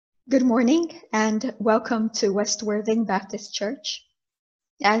Good morning and welcome to West Worthing Baptist Church.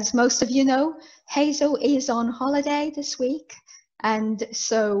 As most of you know, Hazel is on holiday this week, and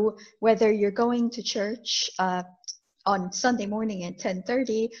so whether you're going to church on Sunday morning at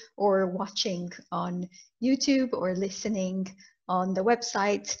 10:30 or watching on YouTube or listening on the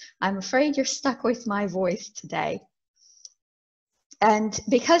website, I'm afraid you're stuck with my voice today. And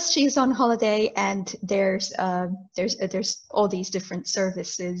because she's on holiday and there's all these different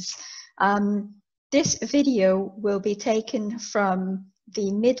services, this video will be taken from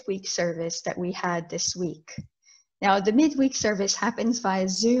the midweek service that we had this week. Now, the midweek service happens via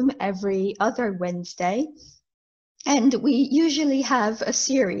Zoom every other Wednesday, and we usually have a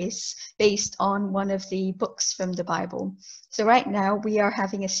series based on one of the books from the Bible. So right now we are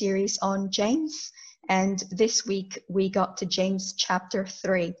having a series on James, and this week we got to James chapter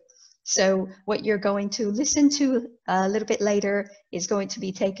 3. So what you're going to listen to a little bit later is going to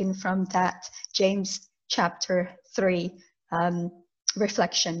be taken from that James chapter 3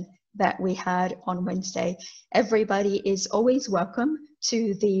 reflection that we had on Wednesday. Everybody is always welcome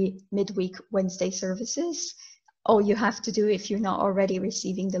to the midweek Wednesday services. All you have to do if you're not already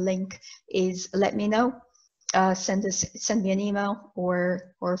receiving the link is let me know. Send me an email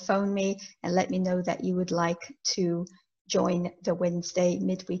or phone me and let me know that you would like to join the Wednesday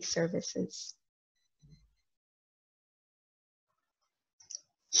midweek services.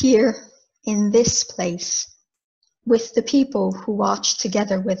 Here in this place, with the people who watch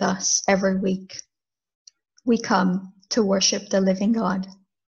together with us every week, we come to worship the living God.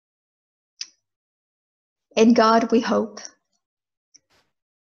 In God we hope.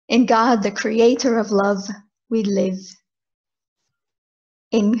 In God, the creator of love, we live.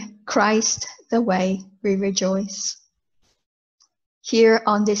 In Christ, the way, we rejoice. Here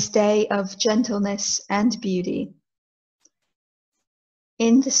on this day of gentleness and beauty,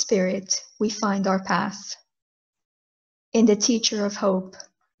 in the Spirit, we find our path. In the teacher of hope,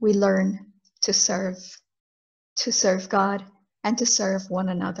 we learn to serve God and to serve one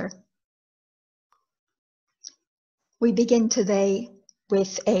another. We begin today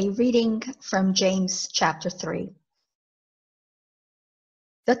with a reading from James chapter 3.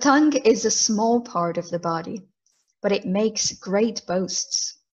 The tongue is a small part of the body, but it makes great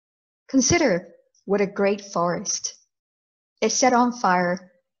boasts. Consider what a great forest is set on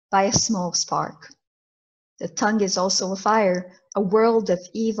fire by a small spark. The tongue is also a fire, a world of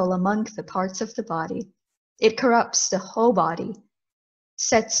evil among the parts of the body. It corrupts the whole body,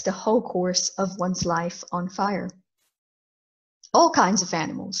 sets the whole course of one's life on fire. All kinds of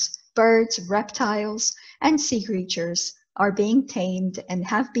animals, birds, reptiles, and sea creatures are being tamed and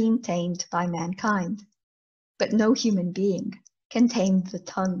have been tamed by mankind. But no human being can tame the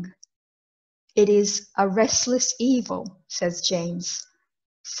tongue. It is a restless evil, says James,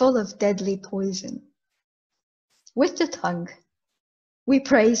 full of deadly poison. With the tongue, we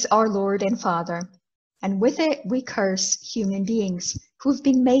praise our Lord and Father, and with it we curse human beings who've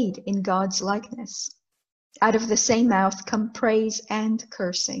been made in God's likeness. Out of the same mouth come praise and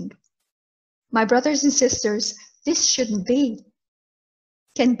cursing. My brothers and sisters, this shouldn't be.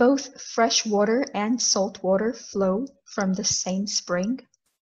 Can both fresh water and salt water flow from the same spring?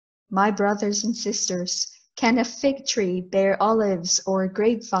 My brothers and sisters, can a fig tree bear olives or a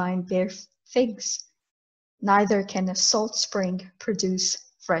grapevine bear figs? Neither can a salt spring produce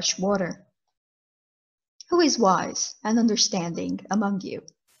fresh water. Who is wise and understanding among you?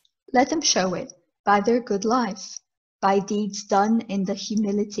 Let them show it by their good life, by deeds done in the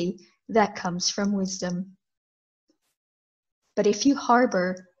humility that comes from wisdom. But if you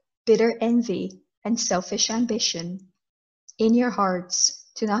harbor bitter envy and selfish ambition in your hearts,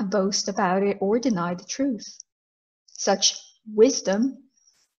 do not boast about it or deny the truth. Such wisdom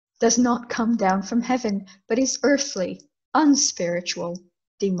does not come down from heaven, but is earthly, unspiritual,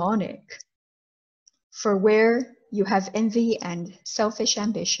 demonic. For where you have envy and selfish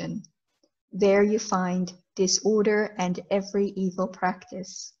ambition, there you find disorder and every evil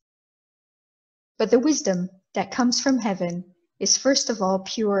practice. But the wisdom that comes from heaven is first of all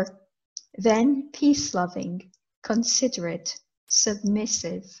pure, then peace-loving, considerate,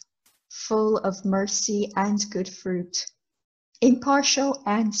 submissive, full of mercy and good fruit, impartial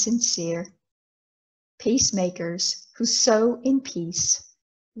and sincere, peacemakers who sow in peace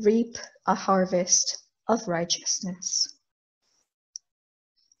reap a harvest of righteousness.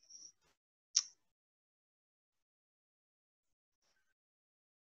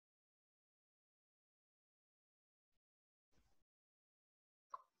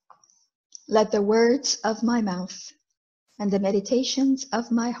 Let the words of my mouth and the meditations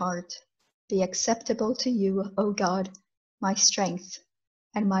of my heart be acceptable to you, O God, my strength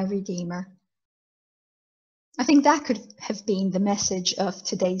and my Redeemer. I think that could have been the message of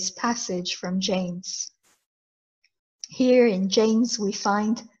today's passage from James. Here in James, we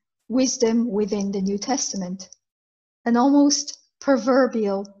find wisdom within the New Testament, an almost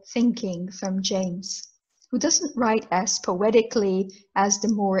proverbial thinking from James, who doesn't write as poetically as the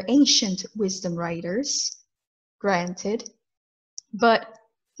more ancient wisdom writers, granted, but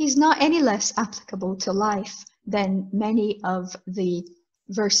he's not any less applicable to life than many of the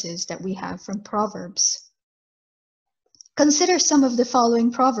verses that we have from Proverbs. Consider some of the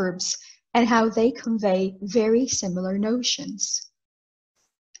following proverbs and how they convey very similar notions.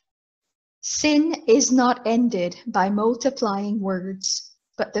 Sin is not ended by multiplying words,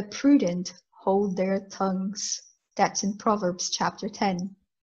 but the prudent hold their tongues. That's in Proverbs chapter 10.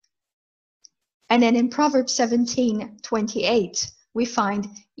 And then in Proverbs 17:28, we find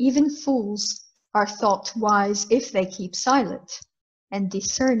even fools are thought wise if they keep silent, and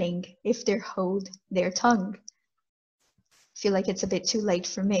discerning if they hold their tongue. I feel like it's a bit too late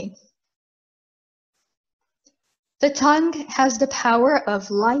for me. The tongue has the power of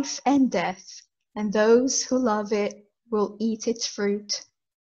life and death, and those who love it will eat its fruit.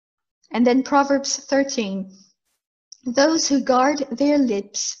 And then Proverbs 13, those who guard their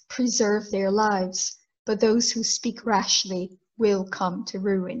lips preserve their lives, but those who speak rashly will come to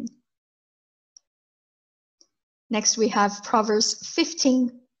ruin. Next we have Proverbs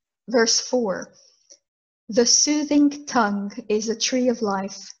 15, verse 4. The soothing tongue is a tree of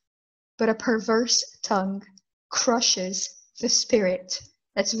life, but a perverse tongue crushes the spirit.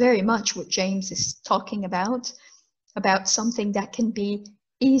 That's very much what James is talking about something that can be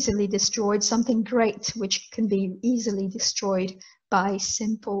easily destroyed, something great which can be easily destroyed by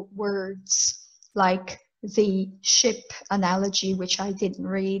simple words, like the ship analogy, which I didn't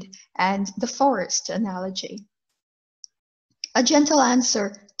read, and the forest analogy. A gentle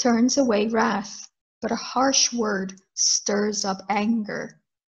answer turns away wrath, but a harsh word stirs up anger.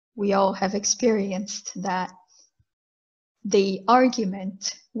 We all have experienced that. The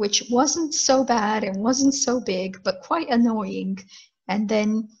argument, which wasn't so bad and wasn't so big, but quite annoying, and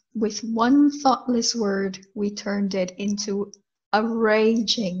then with one thoughtless word, we turned it into a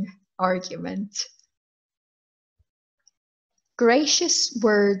raging argument. Gracious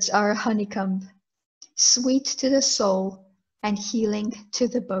words are a honeycomb, sweet to the soul and healing to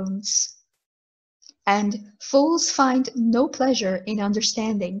the bones. And fools find no pleasure in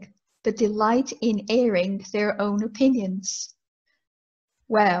understanding, but delight in airing their own opinions.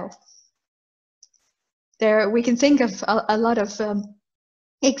 Well, we can think of a lot of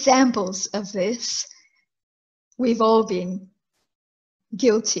examples of this. We've all been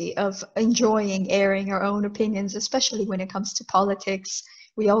guilty of enjoying airing our own opinions, especially when it comes to politics.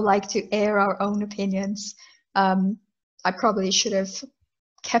 We all like to air our own opinions. I probably should have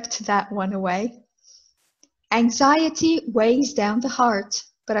kept that one away. Anxiety weighs down the heart,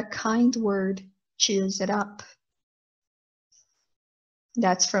 but a kind word cheers it up.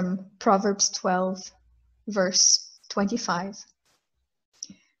 That's from Proverbs 12, verse 25.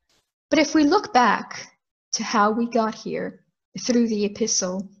 But if we look back to how we got here through the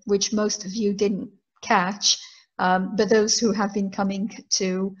epistle, which most of you didn't catch, but those who have been coming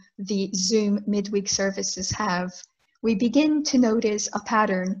to the Zoom midweek services have, we begin to notice a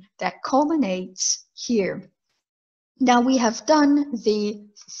pattern that culminates here. Now we have done the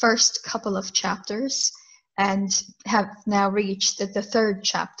first couple of chapters and have now reached the third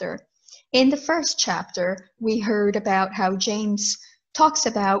chapter. In the first chapter, we heard about how James talks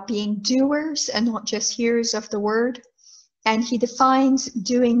about being doers and not just hearers of the word. And he defines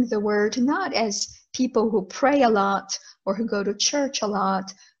doing the word not as people who pray a lot or who go to church a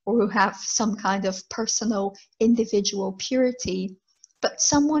lot or who have some kind of personal individual purity, but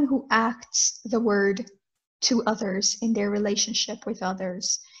someone who acts the word to others in their relationship with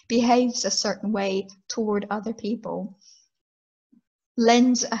others, behaves a certain way toward other people,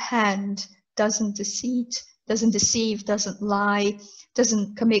 lends a hand, doesn't deceive, doesn't lie,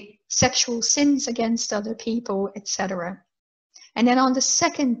 doesn't commit sexual sins against other people, etc. And then on the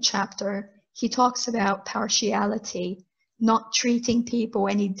second chapter, he talks about partiality, not treating people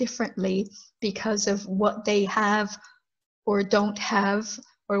any differently because of what they have or don't have,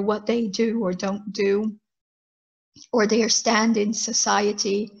 or what they do or don't do, or their stand in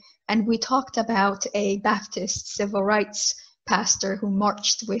society. And we talked about a Baptist civil rights pastor who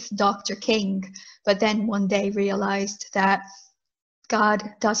marched with Dr. King, but then one day realized that God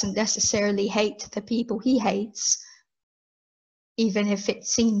doesn't necessarily hate the people he hates, even if it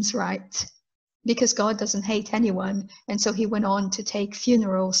seems right, because God doesn't hate anyone. And so he went on to take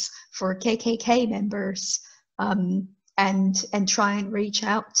funerals for KKK members and try and reach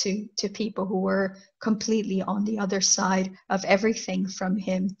out to people who were completely on the other side of everything from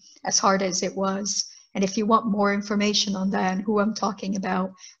him, as hard as it was. And if you want more information on that and who I'm talking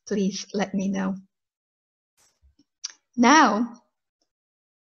about, please let me know. Now,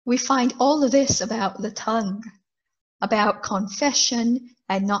 we find all of this about the tongue, about confession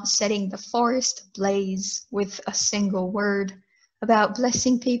and not setting the forest ablaze with a single word, about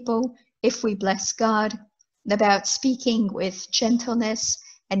blessing people if we bless God, about speaking with gentleness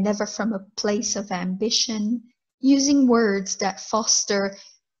and never from a place of ambition, using words that foster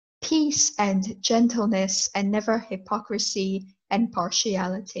peace and gentleness and never hypocrisy and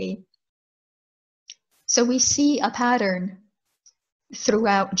partiality. So we see a pattern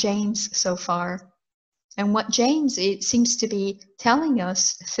throughout James so far. And what James it seems to be telling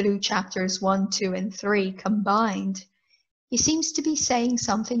us through chapters 1, 2, and 3 combined, he seems to be saying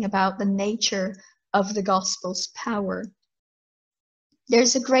something about the nature of the gospel's power.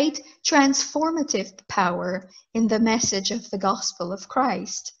 There's a great transformative power in the message of the gospel of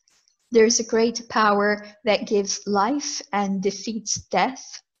Christ. There's a great power that gives life and defeats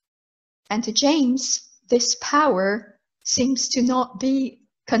death. And to James, this power seems to not be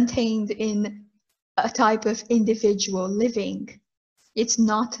contained in a type of individual living. It's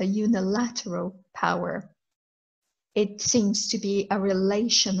not a unilateral power. It seems to be a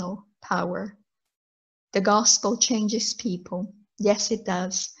relational power. The gospel changes people. Yes, it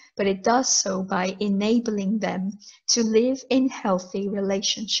does. But it does so by enabling them to live in healthy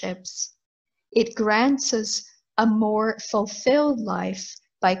relationships. It grants us a more fulfilled life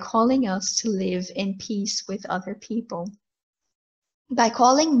by calling us to live in peace with other people. By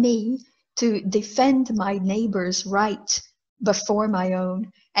calling me to defend my neighbor's right before my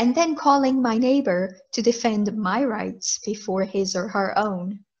own, and then calling my neighbor to defend my rights before his or her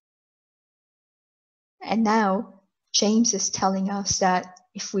own. And now, James is telling us that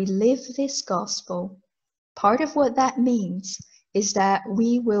if we live this gospel, part of what that means is that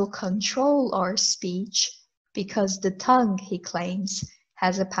we will control our speech because the tongue, he claims,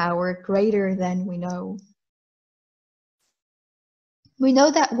 has a power greater than we know. We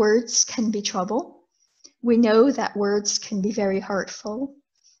know that words can be trouble. We know that words can be very hurtful.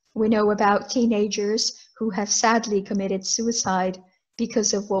 We know about teenagers who have sadly committed suicide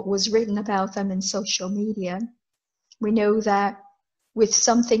because of what was written about them in social media. We know that with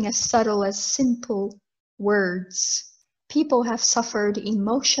something as subtle as simple words, people have suffered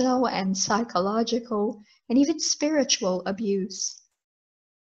emotional and psychological and even spiritual abuse.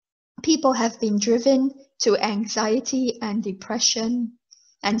 People have been driven to anxiety and depression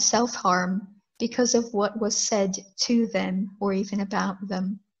and self-harm because of what was said to them or even about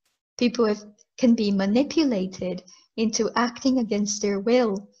them. People can be manipulated into acting against their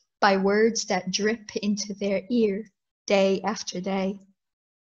will by words that drip into their ear day after day.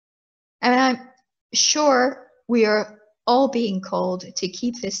 And I'm sure we are all being called to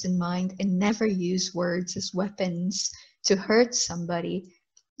keep this in mind and never use words as weapons to hurt somebody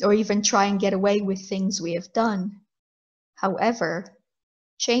or even try and get away with things we have done. However,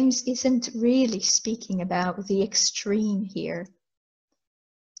 James isn't really speaking about the extreme here.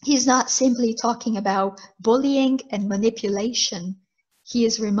 He's not simply talking about bullying and manipulation. He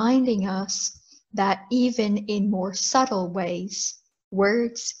is reminding us that even in more subtle ways,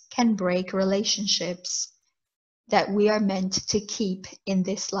 words can break relationships that we are meant to keep in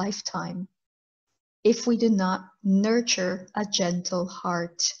this lifetime if we do not nurture a gentle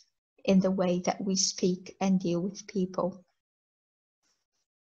heart in the way that we speak and deal with people.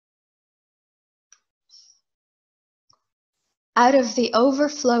 Out of the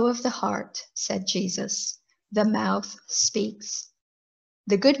overflow of the heart, said Jesus, the mouth speaks.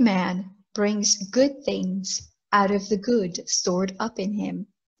 The good man brings good things out of the good stored up in him,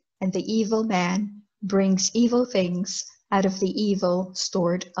 and the evil man brings evil things out of the evil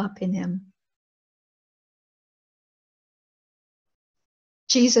stored up in him.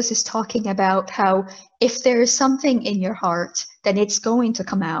 Jesus is talking about how if there is something in your heart, then it's going to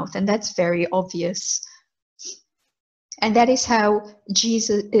come out, and that's very obvious. And that is how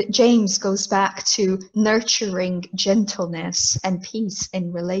James goes back to nurturing gentleness and peace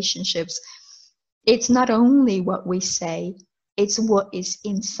in relationships. It's not only what we say, it's what is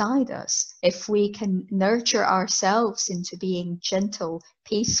inside us. If we can nurture ourselves into being gentle,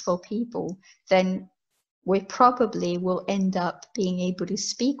 peaceful people, then we probably will end up being able to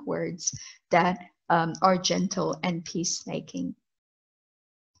speak words that are gentle and peacemaking.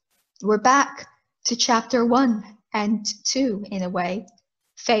 We're back to chapter 1 and 2 in a way.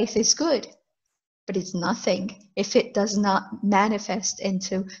 Faith is good, but it's nothing if it does not manifest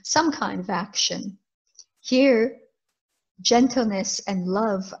into some kind of action. Here, Gentleness and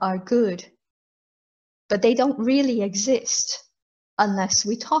love are good, but they don't really exist unless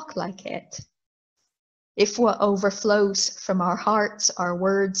we talk like it. If what overflows from our hearts are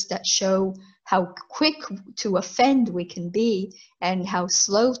words that show how quick to offend we can be and how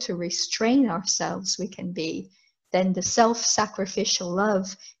slow to restrain ourselves we can be, then the self-sacrificial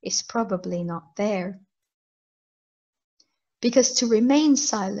love is probably not there. Because to remain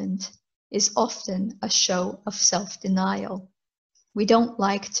silent is often a show of self-denial. We don't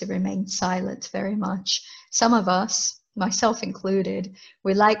like to remain silent very much. Some of us, myself included,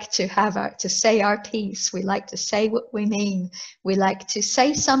 we like to say our piece. We like to say what we mean. We like to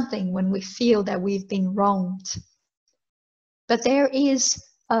say something when we feel that we've been wronged. But there is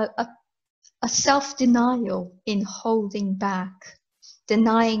a self-denial in holding back,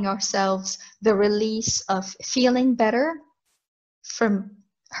 denying ourselves the release of feeling better from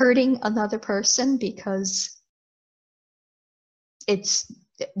hurting another person because it's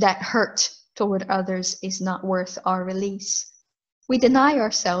that hurt toward others is not worth our release. We deny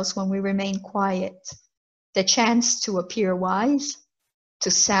ourselves when we remain quiet the chance to appear wise,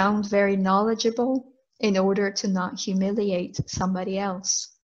 to sound very knowledgeable in order to not humiliate somebody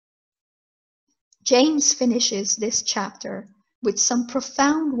else. James finishes this chapter with some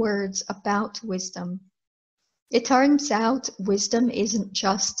profound words about wisdom. It turns out wisdom isn't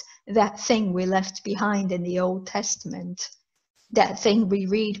just that thing we left behind in the Old Testament, that thing we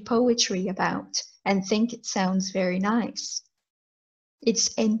read poetry about and think it sounds very nice.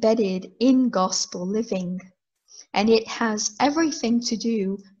 It's embedded in gospel living, and it has everything to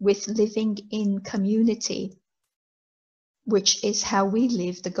do with living in community, which is how we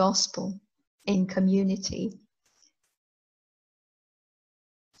live the gospel, in community.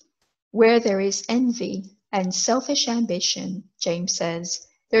 Where there is envy and selfish ambition, James says,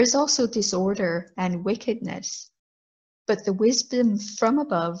 there is also disorder and wickedness. But the wisdom from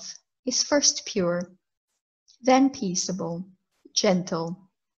above is first pure, then peaceable, gentle,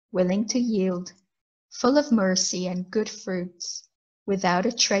 willing to yield, full of mercy and good fruits, without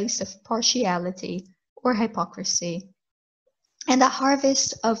a trace of partiality or hypocrisy. And the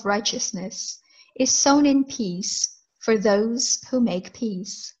harvest of righteousness is sown in peace for those who make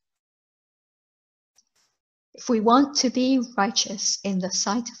peace. If we want to be righteous in the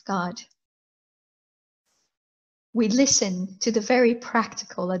sight of God, we listen to the very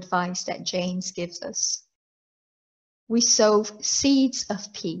practical advice that James gives us. We sow seeds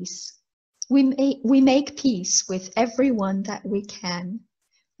of peace. We make peace with everyone that we can.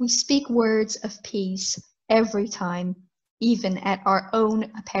 We speak words of peace every time, even at our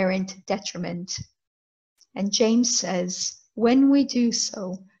own apparent detriment. And James says, when we do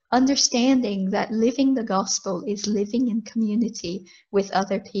so, understanding that living the gospel is living in community with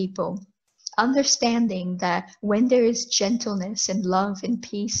other people, understanding that when there is gentleness and love and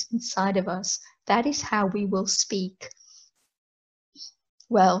peace inside of us, that is how we will speak.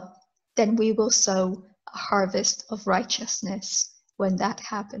 Well, then we will sow a harvest of righteousness when that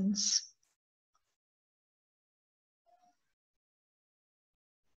happens.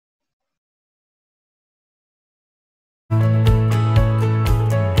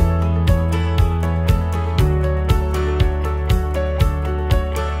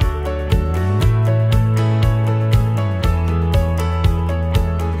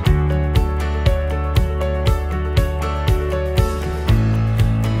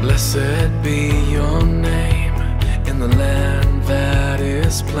 Blessed be your name in the land that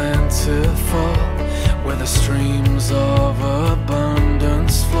is plentiful, where the streams of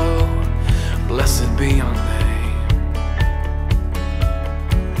abundance flow. Blessed be your name.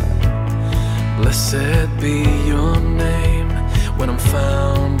 Blessed be your name when I'm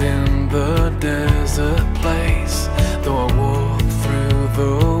found in the desert place. Though I walk through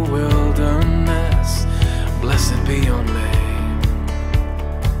the wilderness, blessed be your name.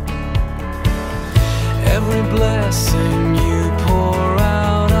 Every blessing you pour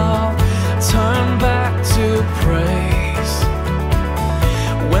out, I'll turn back to praise.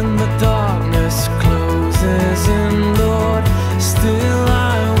 When the darkness closes in, Lord, still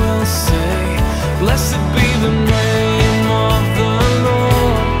I will say, blessed be the name of the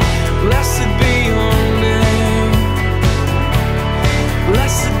Lord. Blessed be your name.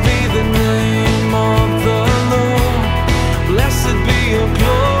 Blessed be the name of the Lord. Blessed be your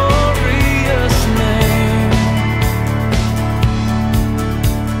glorious name.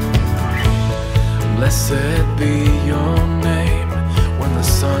 Blessed be your name when the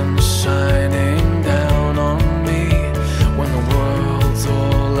sun's shining down on me, when the world's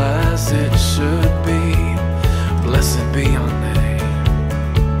all as it should be. Blessed be your name.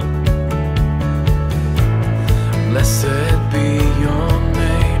 Blessed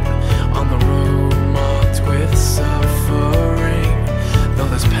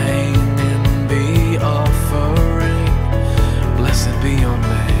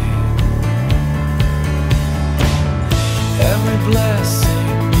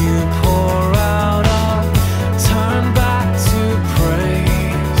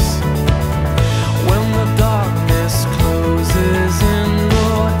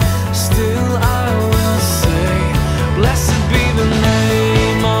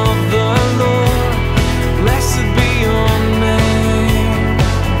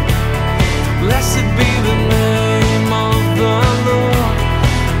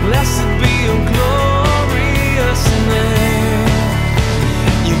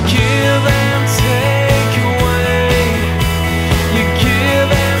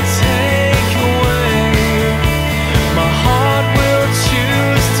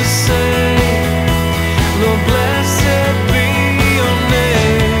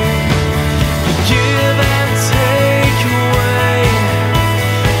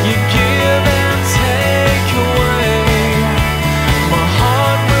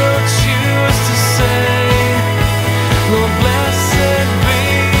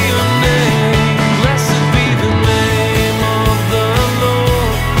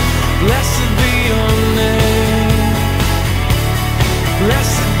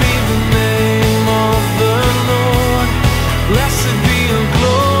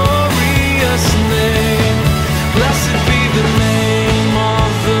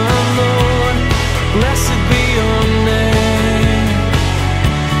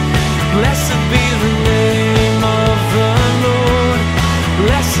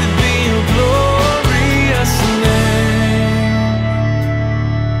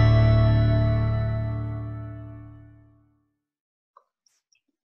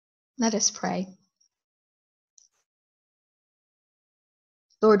Let us pray.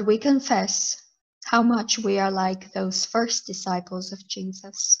 Lord, we confess how much we are like those first disciples of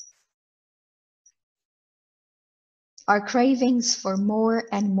Jesus. Our cravings for more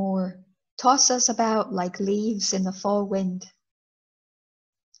and more toss us about like leaves in the fall wind.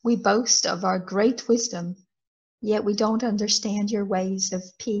 We boast of our great wisdom, yet we don't understand your ways of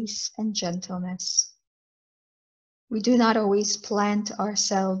peace and gentleness. We do not always plant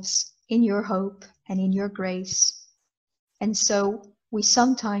ourselves in your hope and in your grace, and so we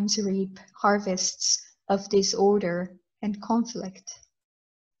sometimes reap harvests of disorder and conflict.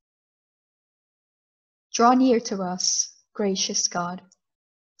 Draw near to us, gracious God,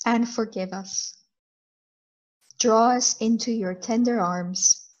 and forgive us. Draw us into your tender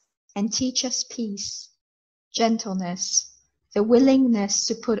arms and teach us peace, gentleness, the willingness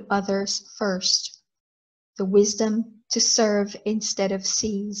to put others first, the wisdom to serve instead of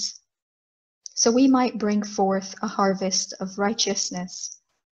seize, so we might bring forth a harvest of righteousness,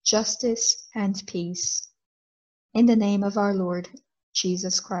 justice, and peace. In the name of our Lord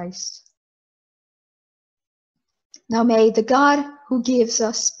Jesus Christ. Now may the God who gives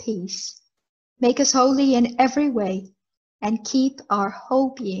us peace make us holy in every way and keep our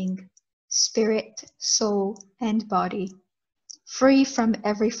whole being, spirit, soul, and body, free from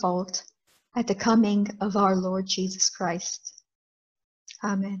every fault at the coming of our Lord Jesus Christ.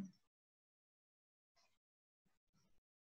 Amen.